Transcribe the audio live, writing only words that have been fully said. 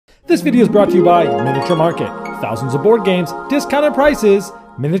This video is brought to you by Miniature Market. Thousands of board games, discounted prices,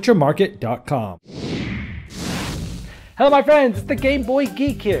 miniaturemarket.com. Hello my friends, it's the Game Boy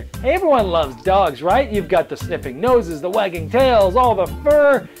Geek here. Hey, everyone loves dogs, right? You've got the sniffing noses, the wagging tails, all the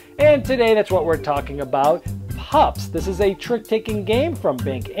fur, and today that's what we're talking about. Pups. This is a trick-taking game from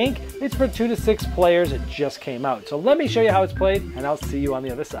Bank Inc. It's for 2 to 6 players. It just came out. So let me show you how it's played, and I'll see you on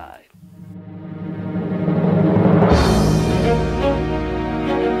the other side.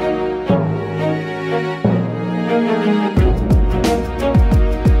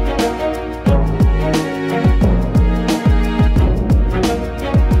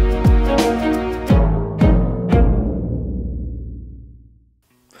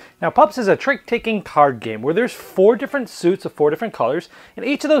 Now, Pups is a trick-taking card game where there's 4 different suits of 4 different colors, and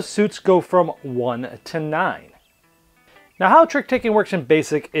each of those suits go from 1 to 9. Now, how trick-taking works in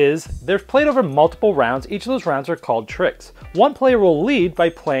Basic is they're played over multiple rounds. Each of those rounds are called tricks. One player will lead by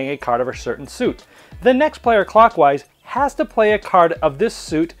playing a card of a certain suit. The next player, clockwise, has to play a card of this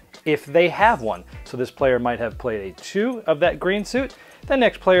suit if they have one. So this player might have played a 2 of that green suit. The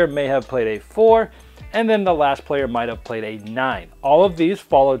next player may have played a 4. And then the last player might have played a 9. All of these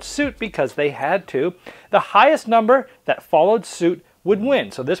followed suit because they had to. The highest number that followed suit would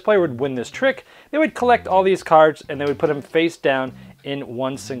win. So this player would win this trick. They would collect all these cards and they would put them face down in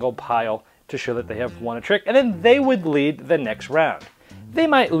one single pile to show that they have won a trick. And then they would lead the next round. They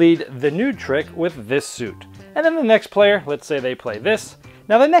might lead the new trick with this suit. And then the next player, let's say they play this.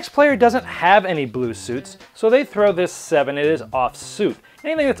 Now the next player doesn't have any blue suits, so they throw this 7. It is off suit.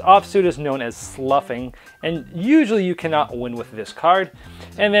 Anything that's off suit is known as sluffing, and usually you cannot win with this card.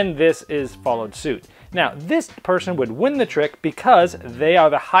 And then this is followed suit. Now this person would win the trick because they are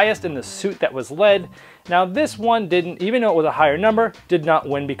the highest in the suit that was led. Now this one didn't, even though it was a higher number, did not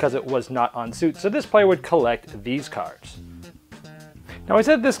win because it was not on suit. So this player would collect these cards. Now I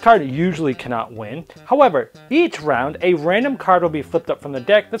said this card usually cannot win. However, each round a random card will be flipped up from the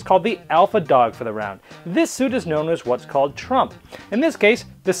deck that's called the alpha dog for the round. This suit is known as what's called trump. In this case,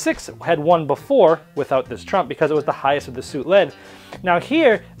 the 6 had won before without this trump because it was the highest of the suit led. Now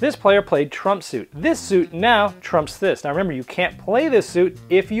here, this player played trump suit. This suit now trumps this. Now remember, you can't play this suit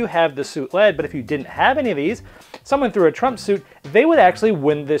if you have the suit led, but if you didn't have any of these, someone threw a trump suit, they would actually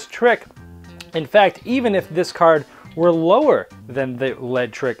win this trick. In fact, even if this card were lower than the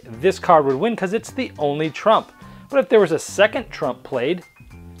lead trick, this card would win because it's the only trump. But if there was a second trump played,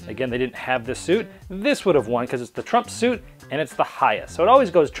 again, they didn't have the suit, this would have won because it's the trump suit and it's the highest. So it always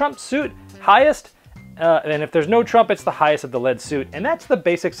goes trump suit, highest, and if there's no trump, it's the highest of the lead suit. And that's the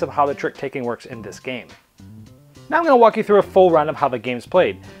basics of how the trick taking works in this game. Now I'm going to walk you through a full round of how the game's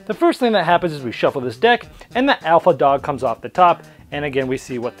played. The first thing that happens is we shuffle this deck and the alpha dog comes off the top, and again we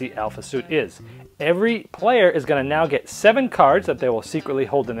see what the alpha suit is. Every player is going to now get 7 cards that they will secretly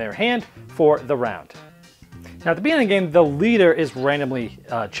hold in their hand for the round. Now at the beginning of the game, the leader is randomly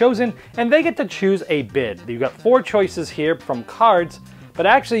chosen, and they get to choose a bid. You've got 4 choices here from cards, but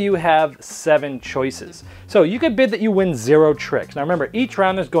actually you have 7 choices. So you could bid that you win 0 tricks. Now remember, each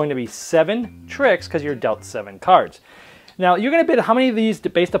round there's going to be 7 tricks because you're dealt 7 cards. Now you're going to bid how many of these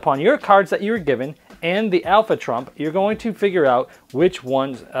based upon your cards that you were given and the alpha trump. You're going to figure out which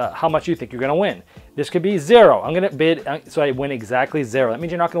ones, how much you think you're going to win. This could be 0. I'm going to bid so I win exactly 0. That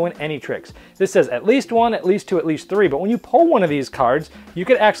means you're not going to win any tricks. This says at least 1, at least 2, at least 3. But when you pull one of these cards, you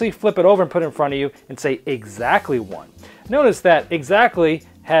could actually flip it over and put it in front of you and say exactly 1. Notice that exactly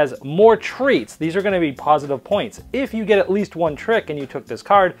has more treats. These are going to be positive points. If you get at least 1 trick and you took this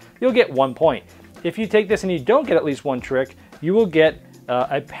card, you'll get 1 point. If you take this and you don't get at least 1 trick, you will get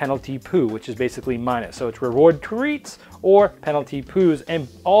a penalty poo, which is basically minus. So it's reward treats or penalty poos, and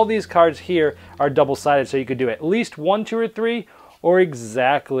all these cards here are double-sided, so you could do at least 1, 2, or 3, or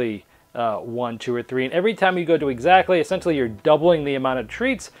exactly 1, 2, or 3. And every time you go to exactly, essentially you're doubling the amount of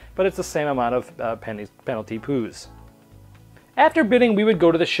treats, but it's the same amount of penalty poos. After bidding, we would go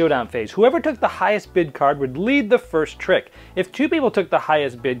to the showdown phase. Whoever took the highest bid card would lead the first trick. If 2 people took the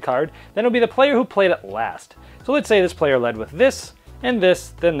highest bid card, then it would be the player who played it last. So let's say this player led with this, and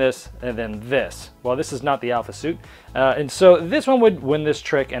this, and then this. Well, this is not the alpha suit. And so this one would win this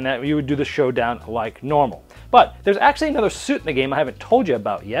trick, and that you would do the showdown like normal. But there's actually another suit in the game I haven't told you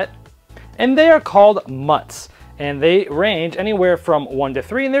about yet, and they are called mutts. And they range anywhere from 1 to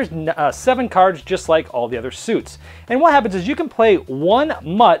 3, and there's 7 cards just like all the other suits. And what happens is you can play 1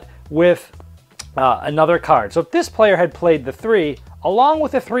 mutt with another card. So if this player had played the 3, along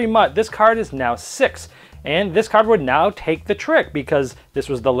with the 3 mutt, this card is now 6. And this card would now take the trick because this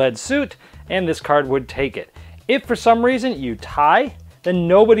was the lead suit, and this card would take it. If for some reason you tie, then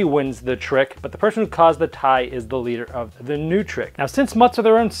nobody wins the trick, but the person who caused the tie is the leader of the new trick. Now, since mutts are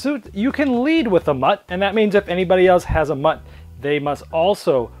their own suit, you can lead with a mutt, and that means if anybody else has a mutt, they must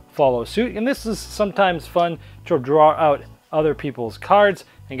also follow suit. And this is sometimes fun to draw out other people's cards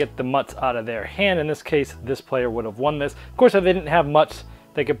and get the mutts out of their hand. In this case, this player would have won this. Of course, if they didn't have mutts,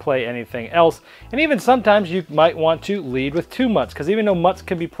 they could play anything else. And even sometimes you might want to lead with two mutts, because even though mutts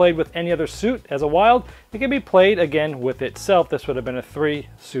can be played with any other suit as a wild, it can be played again with itself. This would have been a 3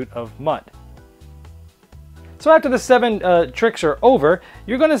 suit of mutt. So after the 7 tricks are over,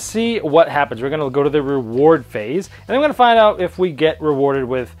 you're going to see what happens. We're going to go to the reward phase, and then we're going to find out if we get rewarded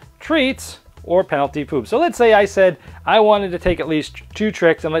with treats or penalty poops. So let's say I said I wanted to take at least 2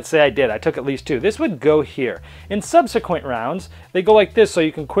 tricks, and let's say I did. I took at least 2. This would go here. In subsequent rounds, they go like this so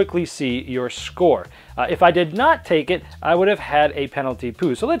you can quickly see your score. If I did not take it, I would have had a penalty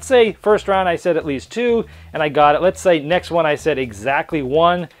poo. So let's say first round I said at least 2, and I got it. Let's say next one I said exactly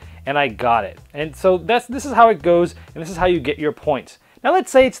 1, and I got it. And so this is how it goes, and this is how you get your points. Now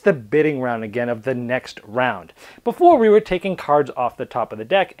let's say it's the bidding round again of the next round. Before we were taking cards off the top of the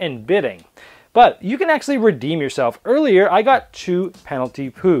deck and bidding, but you can actually redeem yourself. Earlier I got 2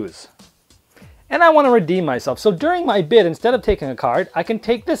 penalty poos, and I want to redeem myself. So during my bid, instead of taking a card, I can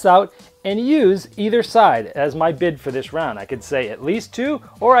take this out and use either side as my bid for this round. I could say at least 2,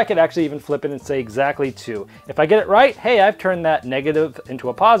 or I could actually even flip it and say exactly 2. If I get it right, hey, I've turned that negative into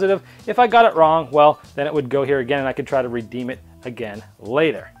a positive. If I got it wrong, well, then it would go here again and I could try to redeem it again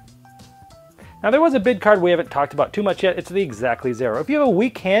later. Now there was a bid card we haven't talked about too much yet. It's the exactly 0. If you have a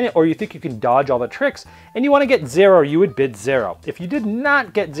weak hand or you think you can dodge all the tricks and you want to get 0, you would bid 0. If you did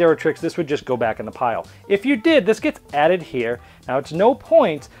not get 0 tricks, this would just go back in the pile. If you did, this gets added here. Now it's no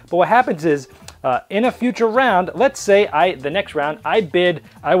points, but what happens is in a future round, let's say the next round I bid,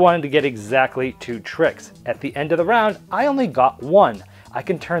 I wanted to get exactly 2 tricks. At the end of the round, I only got 1. I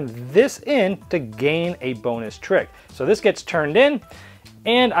can turn this in to gain a bonus trick. So this gets turned in,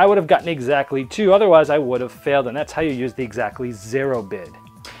 and I would have gotten exactly 2, otherwise I would have failed, and that's how you use the exactly 0 bid.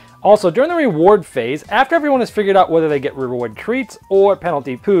 Also, during the reward phase, after everyone has figured out whether they get reward treats or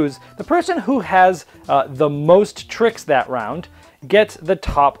penalty poos, the person who has the most tricks that round gets the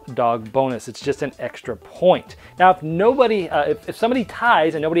top dog bonus. It's just an extra point. Now, if somebody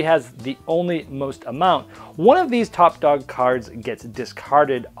ties and nobody has the only most amount, one of these top dog cards gets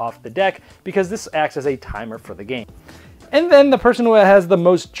discarded off the deck because this acts as a timer for the game. And then the person who has the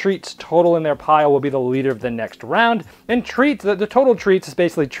most treats total in their pile will be the leader of the next round. And treats, the total treats is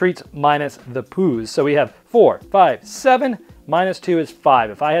basically treats minus the poos. So we have 4, 5, 7, minus 2 is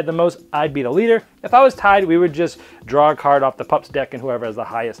 5. If I had the most, I'd be the leader. If I was tied, we would just draw a card off the Pups deck, and whoever has the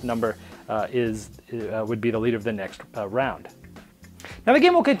highest number would be the leader of the next round. Now the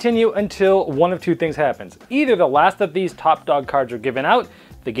game will continue until one of 2 things happens. Either the last of these top dog cards are given out,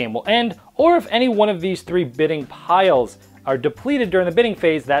 the game will end, or if any one of these 3 bidding piles are depleted during the bidding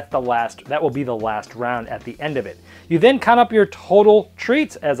phase, that will be the last round at the end of it. You then count up your total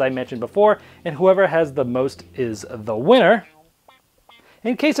treats, as I mentioned before, and whoever has the most is the winner.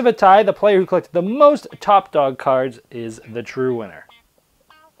 In case of a tie, the player who collected the most top dog cards is the true winner.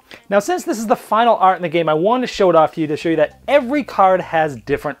 Now, since this is the final art in the game, I wanted to show it off to you to show you that every card has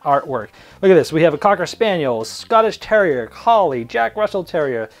different artwork. Look at this. We have a Cocker Spaniel, Scottish Terrier, Collie, Jack Russell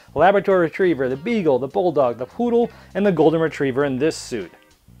Terrier, Labrador Retriever, the Beagle, the Bulldog, the Poodle, and the Golden Retriever in this suit.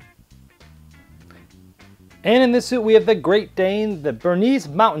 And in this suit, we have the Great Dane, the Bernese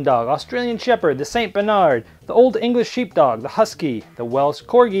Mountain Dog, Australian Shepherd, the St. Bernard, the Old English Sheepdog, the Husky, the Welsh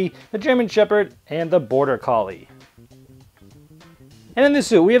Corgi, the German Shepherd, and the Border Collie. And in this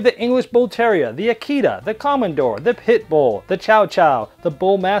suit, we have the English Bull Terrier, the Akita, the Commodore, the Pit Bull, the Chow Chow, the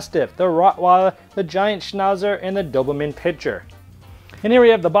Bull Mastiff, the Rottweiler, the Giant Schnauzer, and the Doberman Pinscher. And here we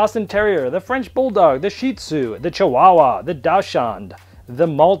have the Boston Terrier, the French Bulldog, the Shih Tzu, the Chihuahua, the Dachshund, the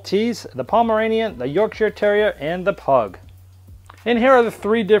Maltese, the Pomeranian, the Yorkshire Terrier, and the Pug. And here are the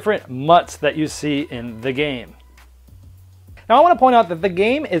 3 different mutts that you see in the game. Now I want to point out that the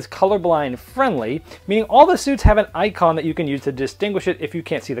game is colorblind friendly, meaning all the suits have an icon that you can use to distinguish it if you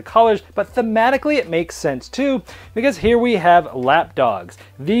can't see the colors, but thematically it makes sense too, because here we have lap dogs.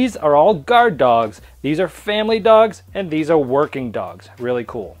 These are all guard dogs, these are family dogs, and these are working dogs. Really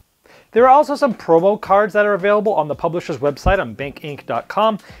cool. There are also some promo cards that are available on the publisher's website on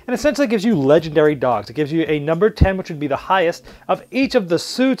bankinc.com, and essentially gives you legendary dogs. It gives you a number 10, which would be the highest of each of the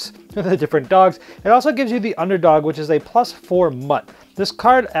suits of the different dogs. It also gives you the underdog, which is a +4 mutt. This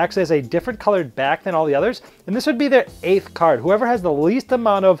card acts as a different colored back than all the others, and this would be their 8th card. Whoever has the least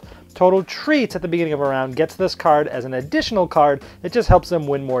amount of total treats at the beginning of a round gets this card as an additional card. It just helps them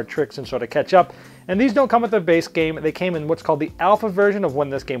win more tricks and sort of catch up. And these don't come with their base game. They came in what's called the alpha version of when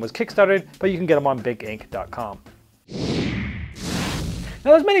this game was kickstarted, but you can get them on bigink.com.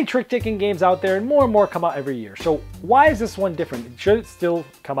 Now there's many trick-taking games out there and more come out every year. So why is this one different? Should it still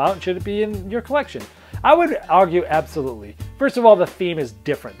come out and should it be in your collection? I would argue absolutely. First of all, the theme is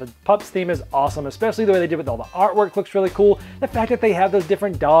different. The Pups theme is awesome, especially the way they did with all the artwork looks really cool. The fact that they have those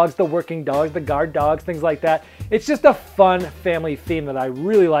different dogs, the working dogs, the guard dogs, things like that. It's just a fun family theme that I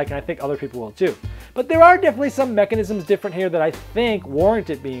really like, and I think other people will too. But there are definitely some mechanisms different here that I think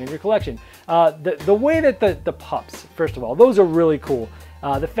warrant it being in your collection. The way that the Pups, first of all, those are really cool.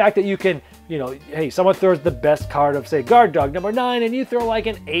 The fact that you can, you know, hey, someone throws the best card of, say, guard dog number 9, and you throw like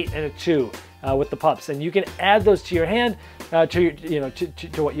an 8 and a 2 with the Pups, and you can add those to your hand,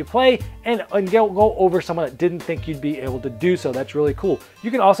 to what you play, and go over someone that didn't think you'd be able to do so. That's really cool.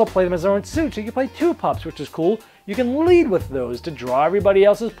 You can also play them as their own suit, so you can play 2 Pups, which is cool. You can lead with those to draw everybody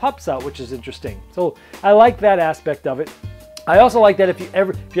else's Pups out, which is interesting. So I like that aspect of it. I also like that if you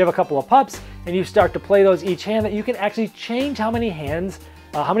have a couple of Pups and you start to play those each hand, that you can actually change how many hands,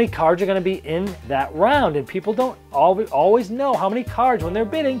 how many cards are going to be in that round. And people don't always know how many cards when they're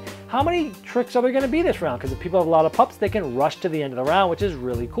bidding, how many tricks are there going to be this round. Because if people have a lot of Pups, they can rush to the end of the round, which is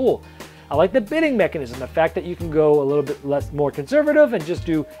really cool. I like the bidding mechanism, the fact that you can go a little bit more conservative and just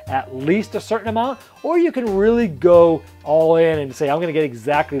do at least a certain amount, or you can really go all in and say, I'm going to get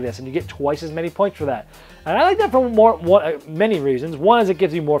exactly this, and you get twice as many points for that. And I like that for many reasons. One is it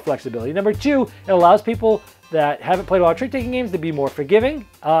gives you more flexibility. Number 2, it allows people that haven't played a lot of trick-taking games to be more forgiving,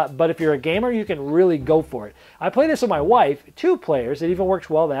 but if you're a gamer, you can really go for it. I play this with my wife, 2 players. It even works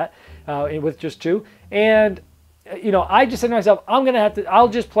well with just 2, and you know, I just said to myself, I'll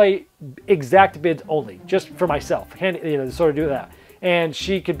just play exact bids only, just for myself, to sort of do that. And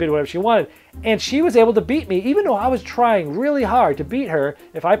she could bid whatever she wanted. And she was able to beat me, even though I was trying really hard to beat her.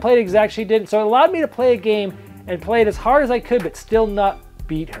 If I played exact, she didn't. So it allowed me to play a game and play it as hard as I could, but still not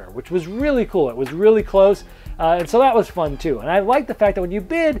beat her, which was really cool. It was really close. And so that was fun too. And I like the fact that when you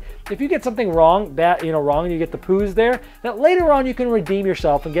bid, if you get something wrong, and you get the poos there, that later on you can redeem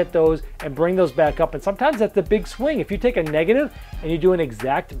yourself and get those and bring those back up. And sometimes that's the big swing. If you take a negative and you do an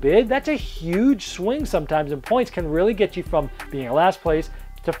exact bid, that's a huge swing sometimes, and points can really get you from being in last place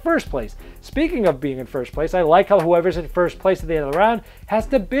to first place. Speaking of being in first place, I like how whoever's in first place at the end of the round has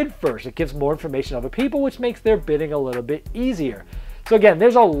to bid first. It gives more information to other people, which makes their bidding a little bit easier. So again,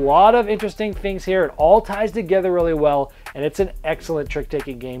 there's a lot of interesting things here. It all ties together really well, and it's an excellent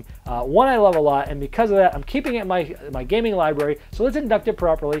trick-taking game. One I love a lot, and because of that, I'm keeping it in my gaming library, so let's induct it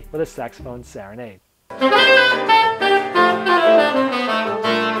properly with a saxophone serenade.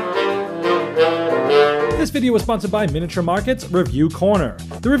 This video was sponsored by Miniature Market's Review Corner.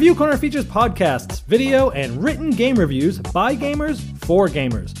 The Review Corner features podcasts, video, and written game reviews by gamers for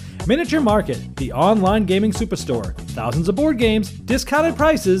gamers. Miniature Market, the online gaming superstore. Thousands of board games, discounted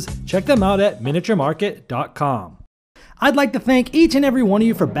prices. Check them out at miniaturemarket.com. I'd like to thank each and every one of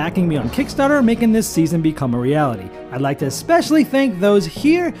you for backing me on Kickstarter and making this season become a reality. I'd like to especially thank those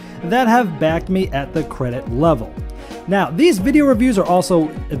here that have backed me at the credit level. Now, these video reviews are also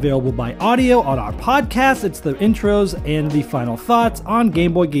available by audio on our podcast. It's the intros and the final thoughts on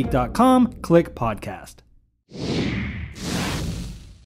GameBoyGeek.com. Click podcast.